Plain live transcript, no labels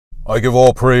I give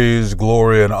all praise,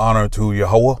 glory, and honor to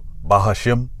Yahweh,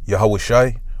 Bahashem,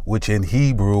 Yahushai, which in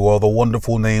Hebrew are the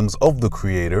wonderful names of the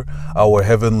Creator, our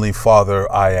Heavenly Father,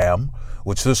 I Am,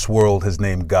 which this world has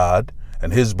named God,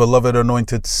 and His beloved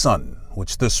anointed Son,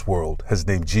 which this world has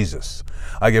named Jesus.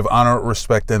 I give honor,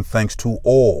 respect, and thanks to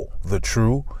all the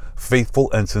true,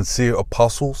 faithful, and sincere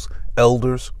apostles,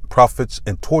 elders, prophets,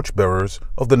 and torchbearers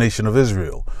of the nation of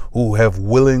Israel, who have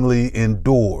willingly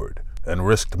endured and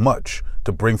risked much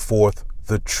to bring forth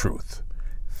the truth.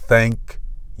 Thank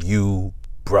you,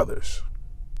 brothers.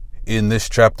 In this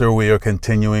chapter, we are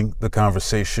continuing the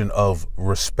conversation of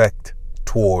respect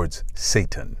towards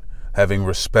Satan, having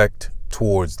respect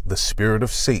towards the spirit of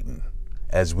Satan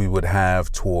as we would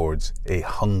have towards a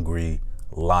hungry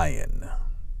lion.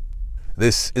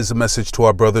 This is a message to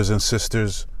our brothers and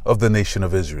sisters of the nation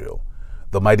of Israel,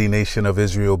 the mighty nation of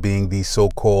Israel being the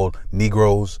so-called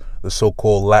Negroes, the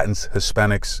so-called Latins,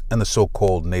 Hispanics, and the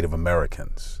so-called Native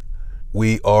Americans.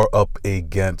 We are up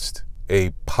against a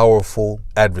powerful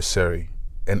adversary,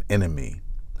 an enemy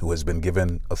who has been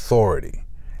given authority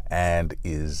and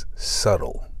is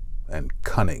subtle and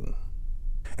cunning.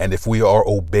 And if we are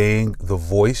obeying the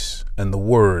voice and the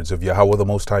words of Yahweh the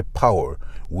Most High Power,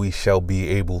 we shall be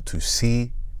able to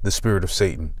see the spirit of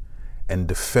Satan and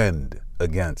defend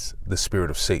against the spirit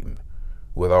of Satan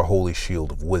with our holy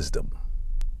shield of wisdom.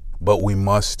 But we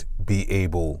must be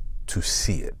able to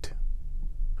see it.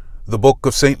 The book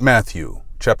of St. Matthew,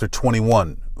 chapter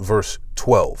 21, verse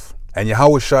 12. And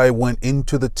Yahushai went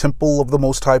into the temple of the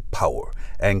Most High Power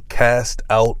and cast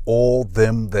out all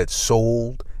them that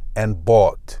sold and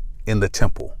bought in the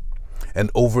temple,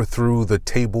 and overthrew the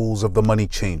tables of the money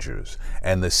changers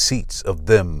and the seats of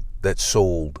them that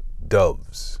sold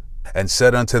doves, and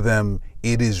said unto them,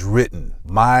 It is written,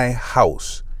 My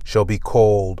house shall be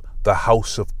called the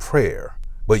house of prayer,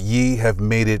 but ye have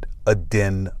made it a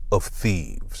den of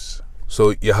thieves.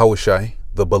 So Yahushai,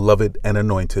 the beloved and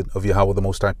anointed of Yahweh the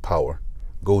Most High Power,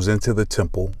 goes into the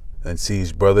temple and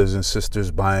sees brothers and sisters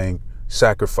buying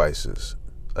sacrifices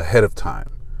ahead of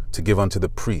time to give unto the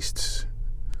priests,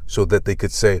 so that they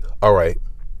could say, all right,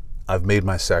 I've made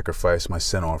my sacrifice, my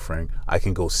sin offering, I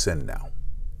can go sin now.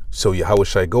 So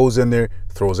Yahushai goes in there,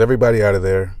 throws everybody out of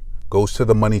there, goes to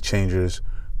the money changers,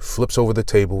 flips over the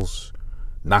tables,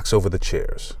 knocks over the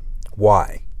chairs.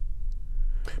 Why?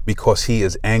 Because he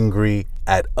is angry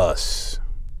at us.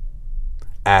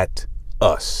 At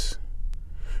us.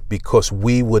 Because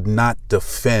we would not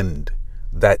defend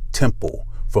that temple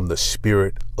from the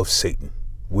spirit of Satan.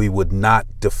 We would not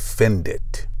defend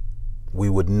it. We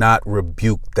would not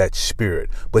rebuke that spirit.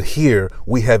 But here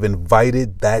we have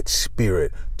invited that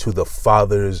spirit to the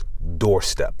Father's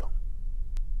doorstep.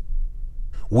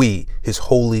 We, his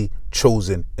holy,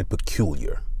 chosen, and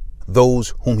peculiar,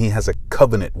 those whom he has a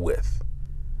covenant with,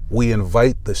 we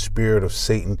invite the spirit of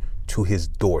Satan to his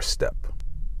doorstep.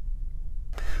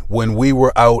 When we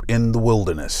were out in the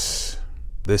wilderness,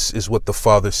 this is what the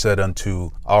Father said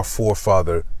unto our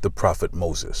forefather, the prophet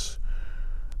Moses.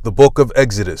 The book of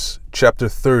Exodus, chapter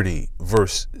 30,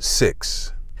 verse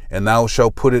 6. And thou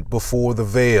shalt put it before the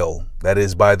veil that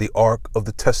is by the ark of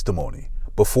the testimony,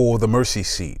 before the mercy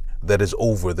seat that is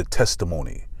over the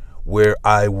testimony, where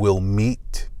I will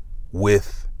meet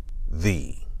with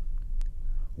thee.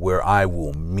 Where I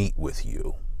will meet with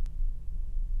you.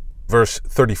 Verse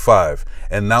 35.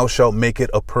 And thou shalt make it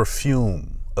a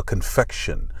perfume, a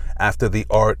confection, after the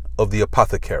art of the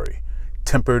apothecary,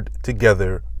 tempered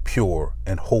together, pure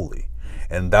and holy.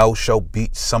 And thou shalt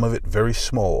beat some of it very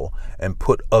small, and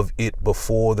put of it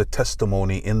before the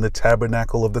testimony in the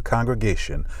tabernacle of the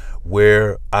congregation,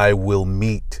 where I will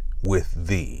meet with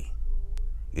thee.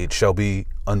 It shall be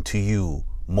unto you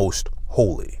most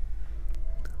holy.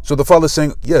 So the Father is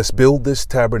saying, yes, build this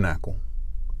tabernacle,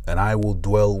 and I will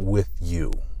dwell with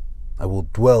you. I will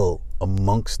dwell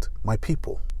amongst my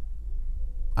people.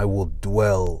 I will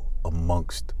dwell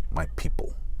amongst my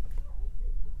people.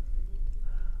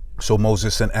 So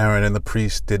Moses and Aaron and the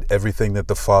priests did everything that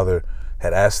the Father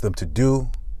had asked them to do.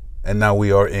 And now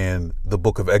we are in the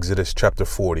book of Exodus, chapter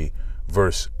 40,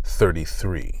 verse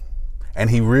 33. And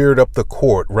he reared up the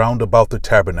court round about the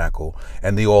tabernacle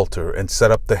and the altar, and set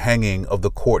up the hanging of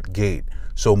the court gate.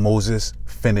 So Moses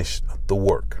finished the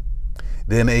work.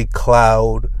 Then a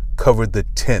cloud covered the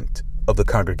tent of the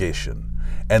congregation,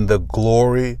 and the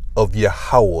glory of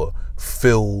Yahweh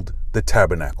filled the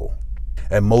tabernacle.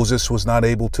 And Moses was not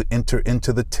able to enter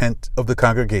into the tent of the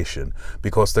congregation,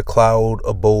 because the cloud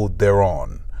abode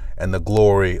thereon, and the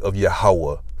glory of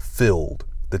Yahweh filled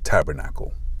the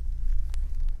tabernacle.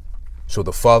 So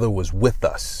the Father was with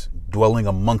us, dwelling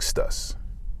amongst us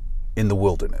in the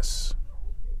wilderness.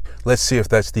 Let's see if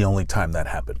that's the only time that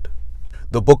happened.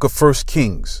 The book of 1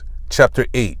 Kings, chapter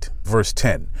 8, verse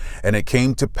 10. And it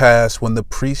came to pass when the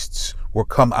priests were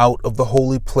come out of the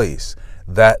holy place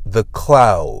that the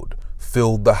cloud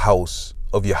filled the house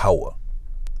of Yahweh.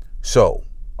 So,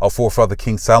 our forefather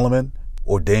King Solomon,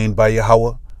 ordained by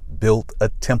Yahweh, built a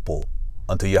temple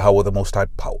unto Yahweh the Most High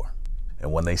Power.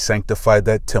 And when they sanctified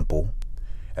that temple,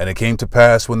 and it came to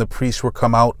pass when the priests were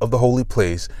come out of the holy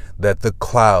place, that the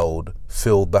cloud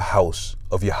filled the house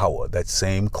of Yahweh, that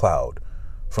same cloud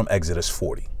from Exodus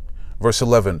 40. Verse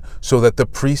 11, so that the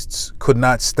priests could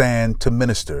not stand to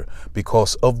minister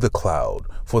because of the cloud,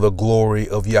 for the glory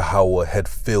of Yahweh had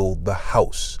filled the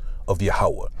house of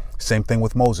Yahweh. Same thing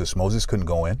with Moses. Moses couldn't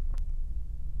go in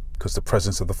because the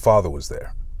presence of the Father was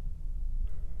there.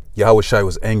 Yahweh Shai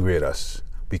was angry at us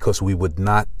because we would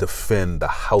not defend the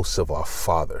house of our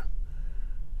Father,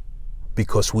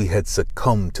 because we had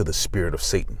succumbed to the spirit of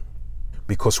Satan,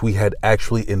 because we had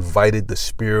actually invited the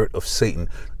spirit of Satan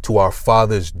to our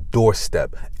Father's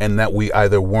doorstep, and that we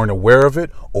either weren't aware of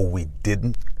it or we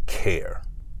didn't care.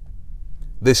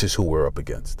 This is who we're up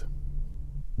against.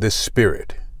 This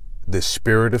spirit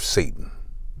of Satan.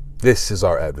 This is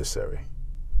our adversary.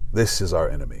 This is our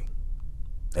enemy.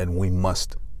 And we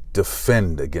must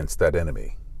defend against that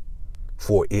enemy,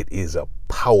 for it is a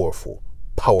powerful,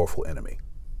 powerful enemy.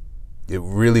 It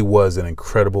really was an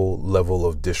incredible level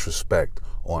of disrespect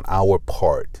on our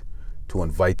part to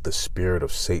invite the spirit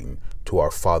of Satan to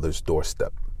our Father's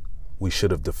doorstep. We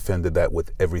should have defended that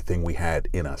with everything we had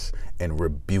in us and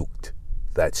rebuked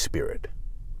that spirit.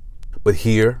 But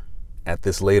here, at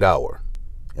this late hour,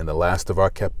 in the last of our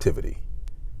captivity,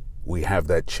 we have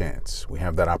that chance, we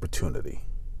have that opportunity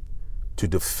to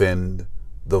defend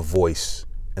the voice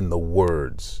and the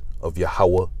words of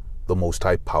Yahweh, the Most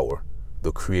High Power,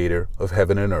 the creator of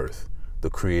heaven and earth, the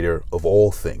creator of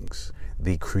all things,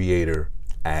 the creator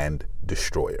and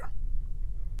destroyer.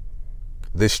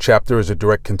 This chapter is a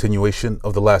direct continuation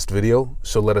of the last video,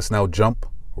 so let us now jump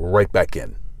right back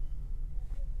in.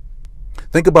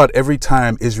 Think about every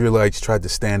time Israelites tried to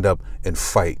stand up and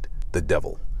fight the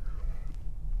devil.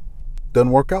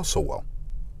 Doesn't work out so well,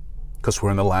 because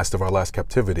we're in the last of our last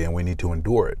captivity and we need to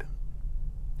endure it.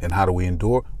 And how do we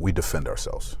endure? We defend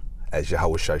ourselves, as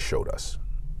Yahweh Shai showed us.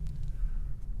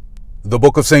 The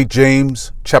book of St.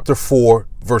 James, chapter 4,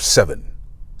 verse 7.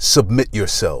 Submit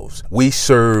yourselves. We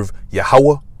serve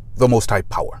Yahweh, the Most High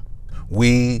Power.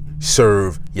 We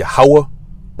serve Yahweh,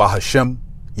 Bahashem,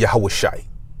 Yahweh Shai.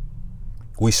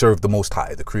 We serve the Most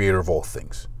High, the creator of all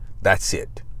things. That's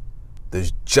it.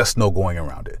 There's just no going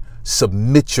around it.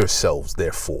 Submit yourselves,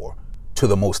 therefore, to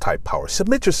the Most High Power.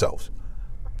 Submit yourselves.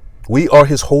 We are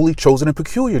his holy, chosen, and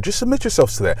peculiar. Just submit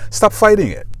yourselves to that. Stop fighting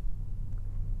it.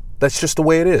 That's just the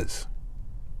way it is.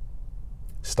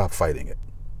 Stop fighting it.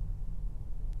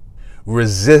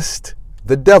 Resist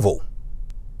the devil,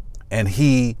 and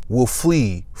he will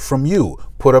flee from you.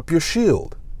 Put up your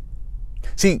shield.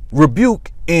 See,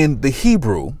 rebuke in the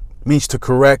Hebrew means to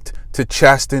correct, to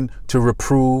chasten, to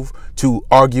reprove, to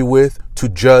argue with, to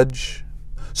judge.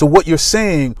 So what you're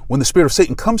saying when the spirit of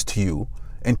Satan comes to you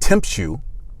and tempts you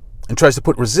and tries to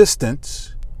put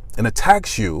resistance and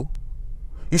attacks you,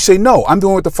 you say, no, I'm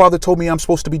doing what the Father told me I'm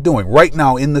supposed to be doing. Right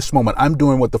now, in this moment, I'm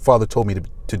doing what the Father told me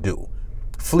to do.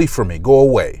 Flee from me. Go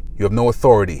away. You have no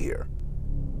authority here.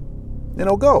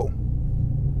 Go.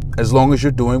 As long as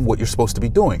you're doing what you're supposed to be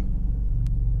doing.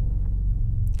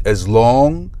 As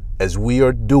long as we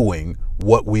are doing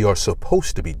what we are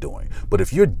supposed to be doing. But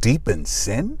if you're deep in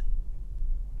sin,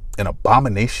 an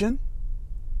abomination,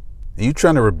 and you're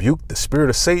trying to rebuke the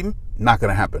spirit of Satan, not going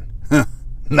to happen.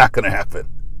 Not going to happen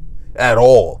at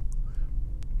all.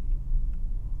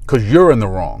 Because you're in the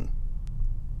wrong.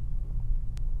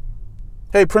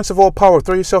 Hey, Prince of all power,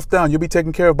 throw yourself down. You'll be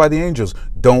taken care of by the angels.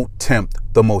 Don't tempt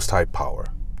the Most High Power.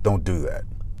 Don't do that.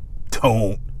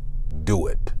 Don't do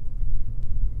it.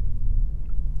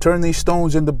 Turn these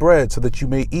stones into bread so that you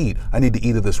may eat. I need to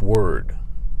eat of this word.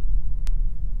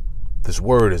 This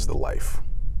word is the life.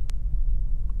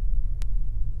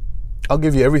 I'll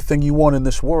give you everything you want in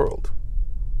this world.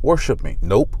 Worship me.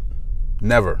 Nope.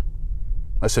 Never.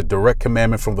 That's a direct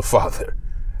commandment from the Father.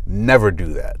 Never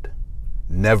do that.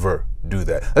 Never do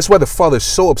that. That's why the Father is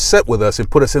so upset with us and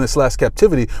put us in this last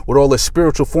captivity with all this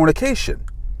spiritual fornication.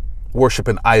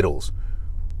 Worshiping idols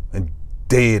and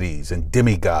deities and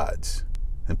demigods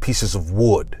and pieces of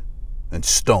wood and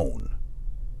stone.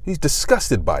 He's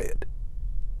disgusted by it.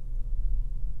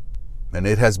 And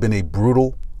it has been a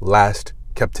brutal last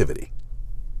captivity.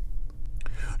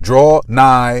 Draw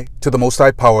nigh to the Most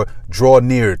High Power. Draw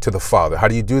near to the Father. How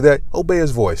do you do that? Obey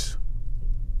his voice.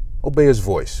 Obey his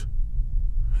voice.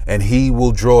 and he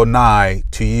will draw nigh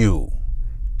to you.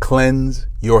 Cleanse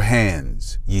your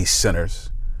hands, ye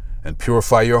sinners, and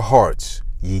purify your hearts,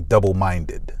 ye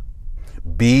double-minded.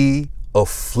 Be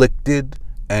afflicted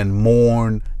and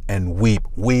mourn and weep.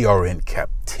 We are in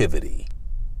captivity.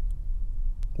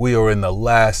 We are in the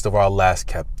last of our last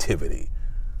captivity.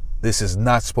 This is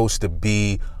not supposed to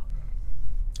be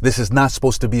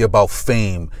about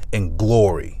fame and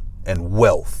glory and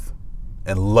wealth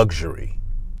and luxury.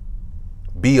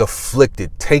 Be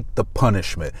afflicted. Take the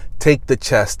punishment. Take the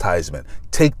chastisement.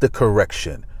 Take the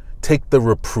correction. Take the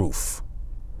reproof.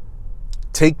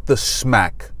 Take the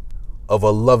smack of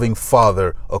a loving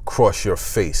father across your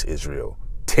face, Israel.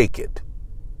 Take it.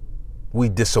 We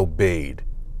disobeyed.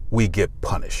 We get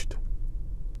punished.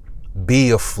 Be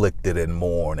afflicted and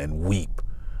mourn and weep.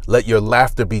 Let your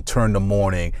laughter be turned to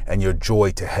mourning and your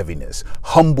joy to heaviness.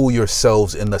 Humble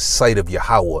yourselves in the sight of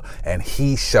Yahweh, and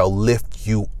he shall lift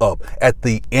you up. At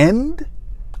the end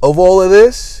of all of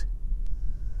this,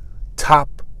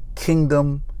 top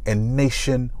kingdom and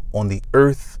nation on the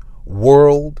earth,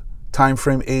 world, time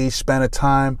frame, age, span of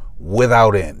time,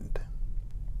 without end.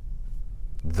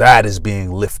 That is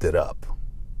being lifted up.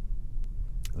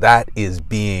 That is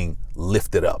being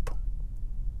lifted up.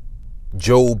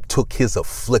 Job took his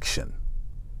affliction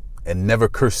and never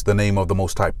cursed the name of the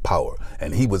Most High Power,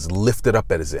 and he was lifted up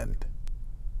at his end.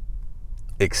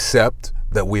 Accept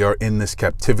that we are in this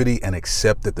captivity, and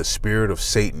accept that the spirit of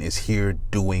Satan is here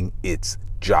doing its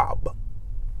job.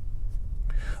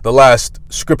 The last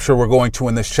scripture we're going to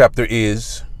in this chapter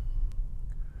is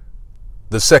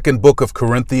the second book of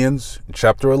Corinthians,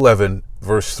 chapter 11,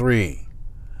 verse 3.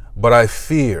 But I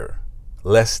fear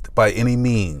lest by any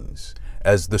means,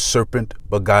 as the serpent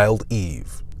beguiled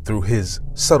Eve through his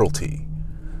subtlety,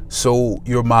 so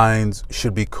your minds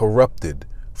should be corrupted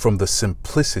from the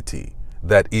simplicity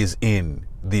that is in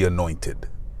the anointed.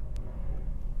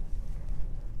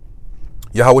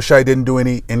 Yahushua didn't do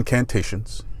any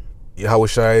incantations.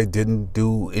 Yahushua didn't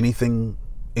do anything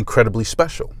incredibly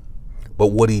special. But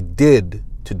what he did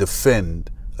to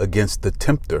defend against the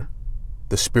tempter,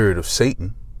 the spirit of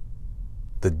Satan,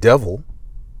 the devil,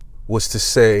 was to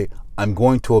say, I'm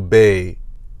going to obey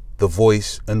the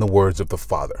voice and the words of the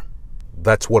Father.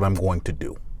 That's what I'm going to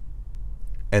do.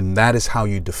 And that is how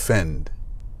you defend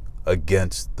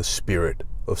against the spirit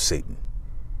of Satan.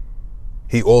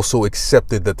 He also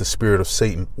accepted that the spirit of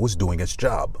Satan was doing its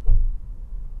job.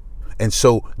 And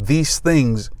so these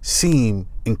things seem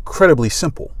incredibly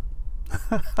simple.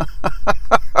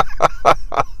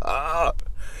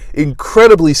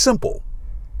 Incredibly simple.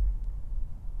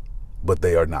 But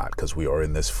they are not, because we are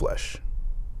in this flesh.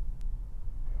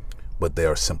 But they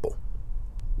are simple.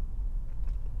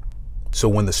 So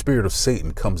when the spirit of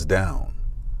Satan comes down,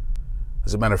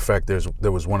 as a matter of fact,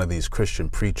 there was one of these Christian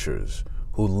preachers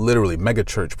who literally,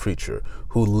 megachurch preacher,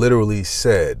 who literally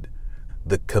said,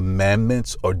 the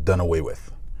commandments are done away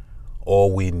with.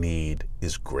 All we need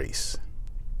is grace.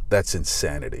 That's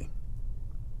insanity.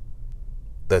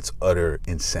 That's utter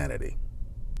insanity.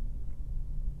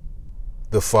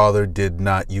 The Father did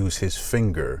not use his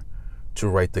finger to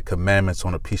write the commandments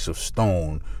on a piece of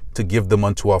stone to give them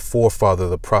unto our forefather,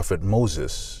 the prophet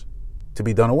Moses, to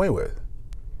be done away with.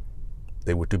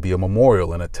 They were to be a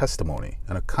memorial and a testimony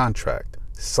and a contract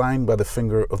signed by the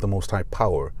finger of the Most High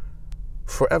Power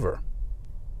forever,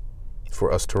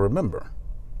 for us to remember.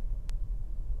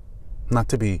 Not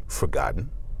to be forgotten,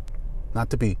 not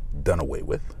to be done away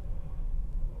with.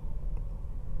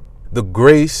 The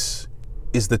grace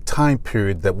is the time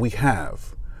period that we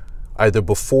have, either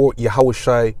before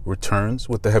Yahushua returns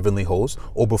with the heavenly host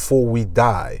or before we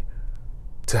die,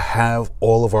 to have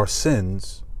all of our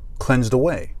sins cleansed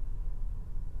away.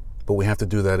 But we have to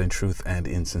do that in truth and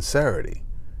in sincerity.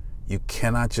 You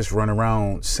cannot just run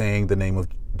around saying the name of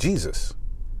Jesus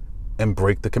and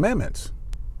break the commandments.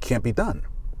 Can't be done.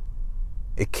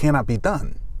 It cannot be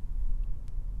done.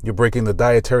 You're breaking the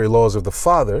dietary laws of the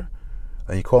Father,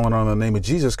 and you're calling on the name of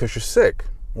Jesus because you're sick.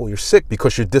 Well, you're sick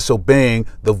because you're disobeying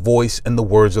the voice and the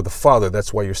words of the Father.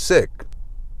 That's why you're sick.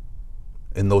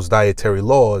 And those dietary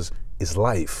laws is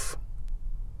life.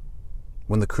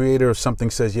 When the creator of something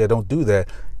says, yeah, don't do that,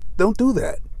 don't do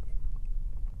that.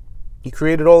 He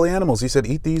created all the animals. He said,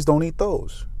 eat these, don't eat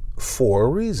those, for a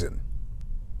reason.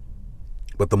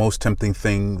 But the most tempting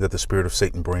thing that the spirit of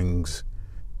Satan brings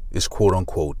is, quote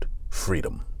unquote,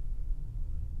 freedom.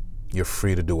 You're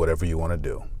free to do whatever you want to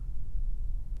do.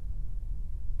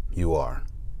 You are.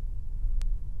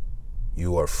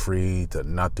 You are free to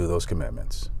not do those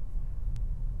commandments.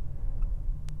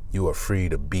 You are free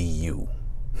to be you.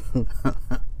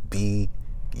 Be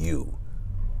you.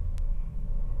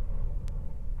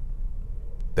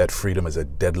 That freedom is a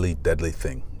deadly, deadly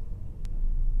thing.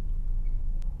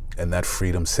 And that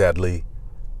freedom, sadly,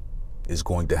 is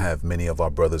going to have many of our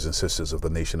brothers and sisters of the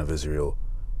nation of Israel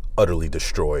utterly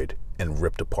destroyed and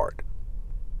ripped apart.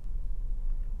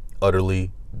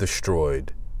 Utterly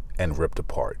destroyed and ripped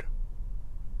apart.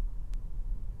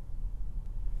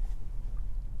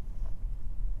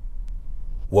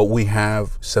 What we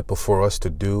have set before us to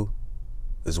do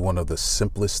is one of the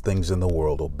simplest things in the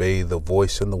world: obey the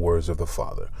voice and the words of the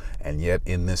Father. And yet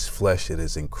in this flesh, it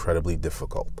is incredibly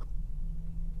difficult.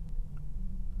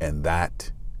 And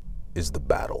that is the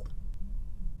battle.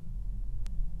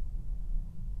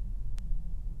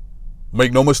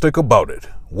 Make no mistake about it,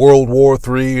 World War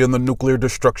III and the nuclear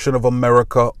destruction of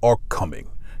America are coming.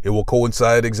 It will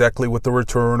coincide exactly with the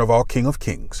return of our King of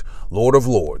Kings, Lord of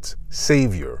Lords,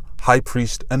 Savior, High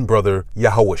Priest, and Brother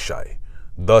Yahushai.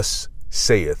 Thus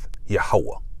saith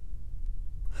Yahweh.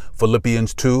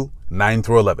 Philippians 2, 9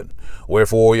 through 11.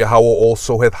 Wherefore Yahweh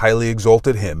also hath highly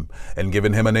exalted him, and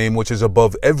given him a name which is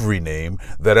above every name,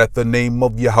 that at the name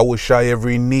of Yahushai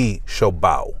every knee shall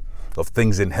bow, of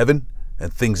things in heaven,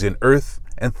 and things in earth,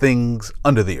 and things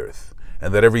under the earth,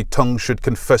 and that every tongue should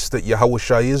confess that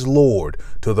Yahushai is Lord,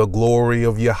 to the glory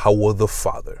of Yahweh the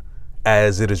Father.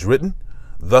 As it is written,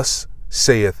 thus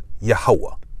saith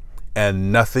Yahweh,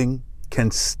 and nothing can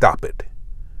stop it.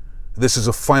 This is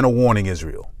a final warning,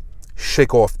 Israel.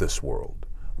 Shake off this world.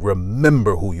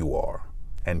 Remember who you are,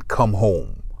 and come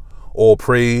home. All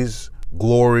praise,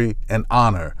 glory, and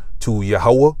honor to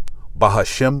Yahweh,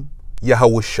 Bahashem,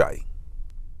 Yahushai.